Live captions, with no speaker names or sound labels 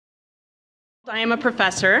I am a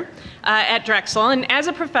professor at Drexel, and as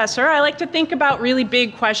a professor, I like to think about really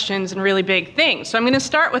big questions and really big things. So I'm going to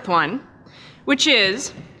start with one, which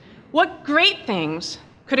is, what great things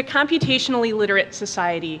could a computationally literate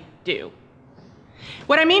society do?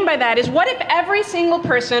 What I mean by that is, what if every single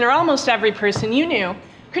person, or almost every person you knew,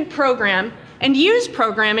 could program and use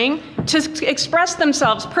programming to express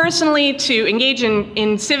themselves personally, to engage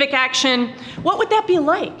in civic action? What would that be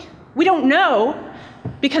like? We don't know,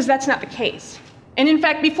 because that's not the case. And in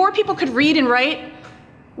fact, before people could read and write,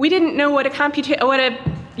 we didn't know what a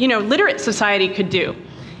literate society could do.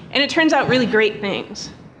 And it turns out really great things.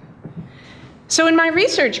 So in my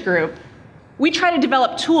research group, we try to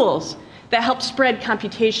develop tools that help spread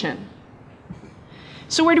computation.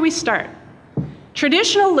 So where do we start?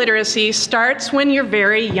 Traditional literacy starts when you're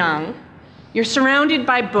very young. You're surrounded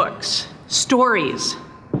by books, stories,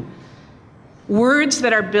 words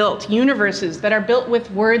that are built, universes that are built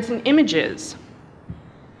with words and images.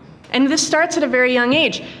 And this starts at a very young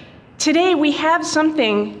age. Today we have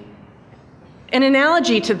something, an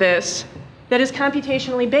analogy to this, that is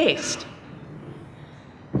computationally based.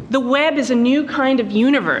 The web is a new kind of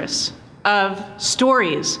universe of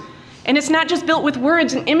stories. And it's not just built with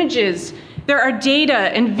words and images. There are data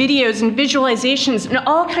and videos and visualizations and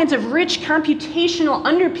all kinds of rich computational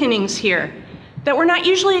underpinnings here that we're not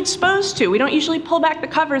usually exposed to. We don't usually pull back the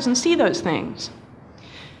covers and see those things.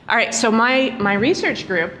 All right, so my research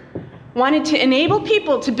group wanted to enable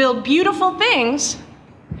people to build beautiful things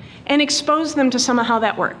and expose them to some of how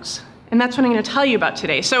that works. And that's what I'm going to tell you about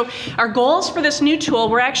today. So our goals for this new tool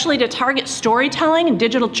were actually to target storytelling and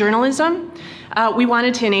digital journalism. We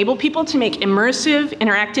wanted to enable people to make immersive,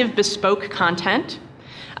 interactive, bespoke content.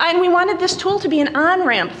 And we wanted this tool to be an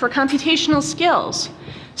on-ramp for computational skills.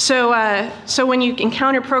 So when you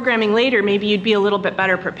encounter programming later, maybe you'd be a little bit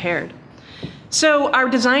better prepared. So our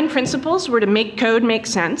design principles were to make code make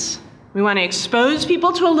sense. We want to expose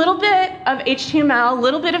people to a little bit of HTML, a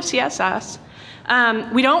little bit of CSS.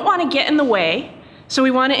 We don't want to get in the way, so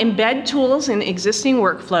we want to embed tools in existing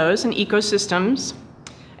workflows and ecosystems.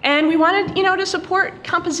 And we wanted, to support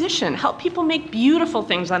composition, help people make beautiful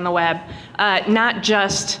things on the web, not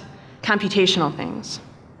just computational things.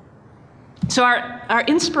 So our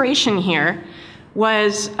inspiration here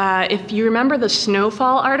was, if you remember the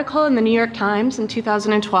Snowfall article in the New York Times in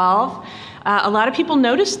 2012, a lot of people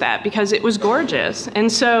noticed that because it was gorgeous.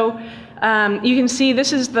 And so you can see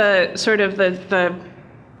this is the sort of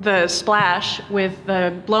the splash with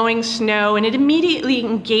the blowing snow, and it immediately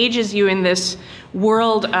engages you in this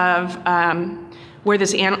world of where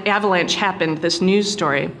this avalanche happened, this news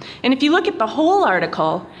story. And if you look at the whole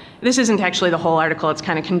article, this isn't actually the whole article, it's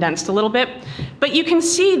kind of condensed a little bit, but you can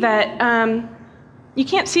see that, you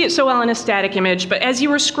can't see it so well in a static image, but as you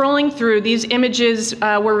were scrolling through, these images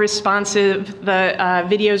were responsive, the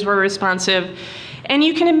videos were responsive, and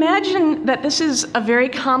you can imagine that this is a very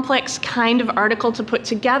complex kind of article to put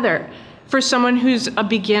together for someone who's a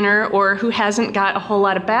beginner or who hasn't got a whole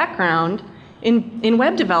lot of background in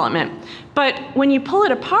web development. But when you pull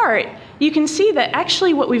it apart, you can see that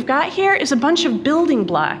actually what we've got here is a bunch of building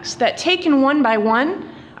blocks that, taken one by one,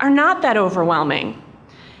 are not that overwhelming.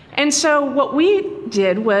 And so what we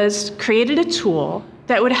did was created a tool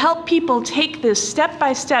that would help people take this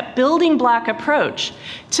step-by-step building block approach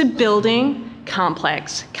to building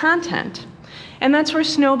complex content. And that's where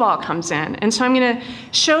Snowball comes in. And so I'm going to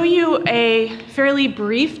show you a fairly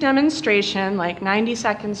brief demonstration, like 90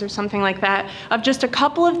 seconds or something like that, of just a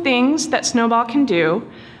couple of things that Snowball can do.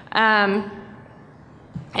 And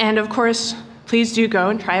of course, please do go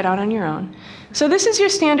and try it out on your own. So this is your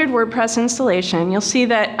standard WordPress installation. You'll see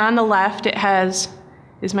that on the left it has,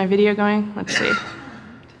 is my video going? Let's see.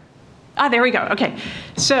 Ah, there we go, okay.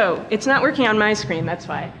 So it's not working on my screen, that's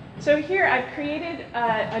why. So here I've created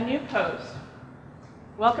a new post.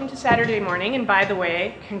 Welcome to Saturday morning, and by the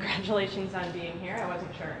way, congratulations on being here, I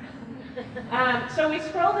wasn't sure. So we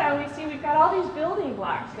scroll down, we see we've got all these building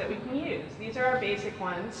blocks that we can use. These are our basic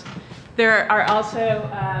ones. There are also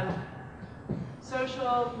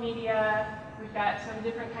social media. We've got some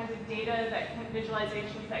different kinds of data,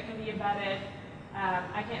 visualizations that can be embedded.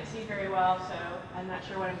 I can't see very well, so I'm not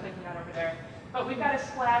sure what I'm clicking on over there. But we've got a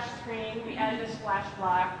splash screen. We added a splash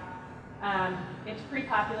block. It's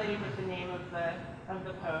pre-populated with the name of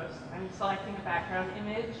the post. I'm selecting a background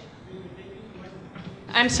image.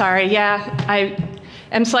 I'm sorry, yeah, I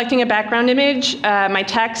am selecting a background image. My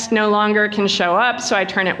text no longer can show up, so I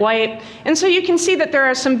turn it white. And so you can see that there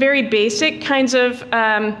are some very basic kinds of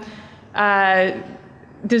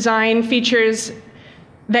design features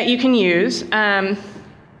that you can use.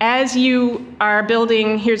 As you are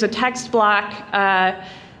building, here's a text block.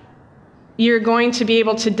 you're going to be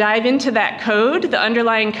able to dive into that code, the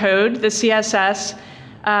underlying code, the CSS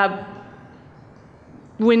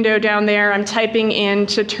window down there. I'm typing in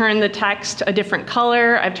to turn the text a different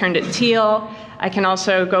color. I've turned it teal. I can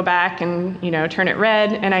also go back and turn it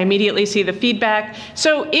red, and I immediately see the feedback.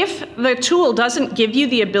 So if the tool doesn't give you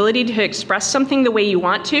the ability to express something the way you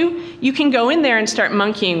want to, you can go in there and start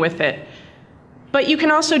monkeying with it. But you can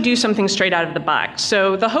also do something straight out of the box.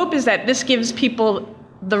 So the hope is that this gives people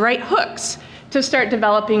the right hooks to start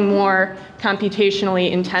developing more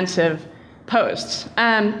computationally intensive posts.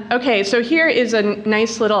 Okay, so here is a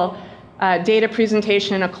nice little data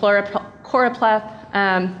presentation in a choropleth.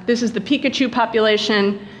 This is the Pikachu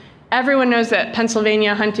population. Everyone knows that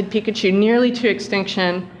Pennsylvania hunted Pikachu nearly to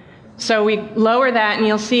extinction. So we lower that, and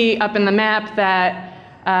you'll see up in the map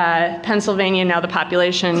that Pennsylvania, now the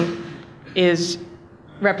population, is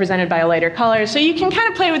represented by a lighter color. So you can kind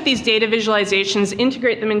of play with these data visualizations,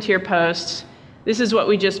 integrate them into your posts. This is what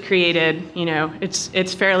we just created.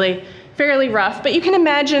 It's fairly rough, but you can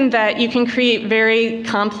imagine that you can create very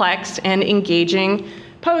complex and engaging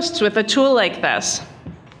posts with a tool like this.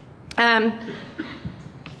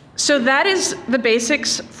 So that is the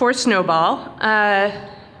basics for Snowball.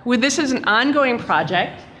 This is an ongoing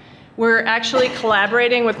project. We're actually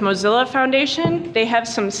collaborating with Mozilla Foundation. They have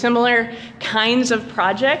some similar kinds of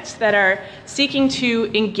projects that are seeking to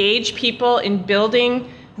engage people in building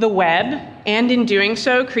the web, and in doing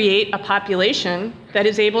so, create a population that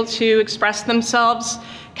is able to express themselves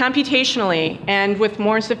computationally and with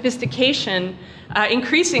more sophistication,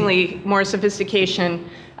 increasingly more sophistication,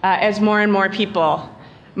 as more and more people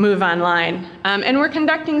move online. And we're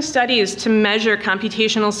conducting studies to measure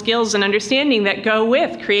computational skills and understanding that go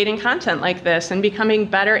with creating content like this and becoming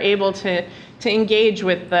better able to engage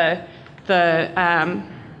with the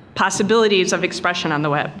possibilities of expression on the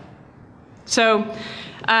web. So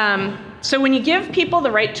when you give people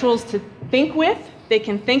the right tools to think with, they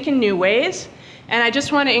can think in new ways. And I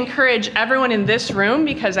just want to encourage everyone in this room,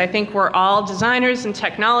 because I think we're all designers and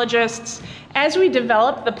technologists, as we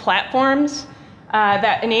develop the platforms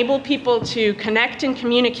that enable people to connect and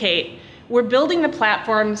communicate, we're building the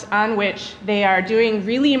platforms on which they are doing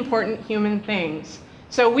really important human things.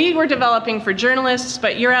 So we were developing for journalists,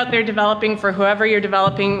 but you're out there developing for whoever you're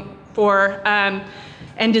developing for,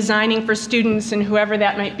 and designing for students and whoever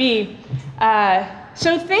that might be.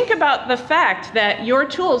 So think about the fact that your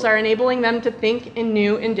tools are enabling them to think in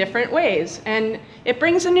new and different ways. And it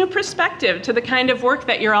brings a new perspective to the kind of work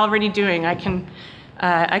that you're already doing. I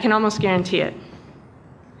can almost guarantee it.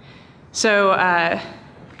 So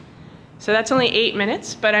that's only 8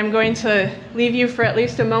 minutes, but I'm going to leave you for at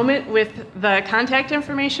least a moment with the contact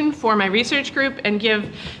information for my research group and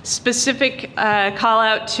give specific call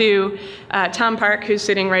out to Tom Park, who's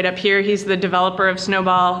sitting right up here. He's the developer of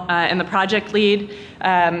Snowball and the project lead.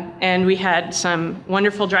 And we had some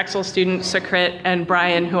wonderful Drexel students, Sakrit and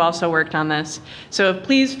Brian, who also worked on this. So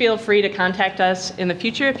please feel free to contact us in the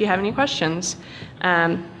future if you have any questions.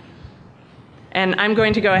 And I'm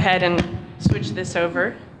going to go ahead and switch this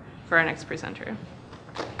over for our next presenter.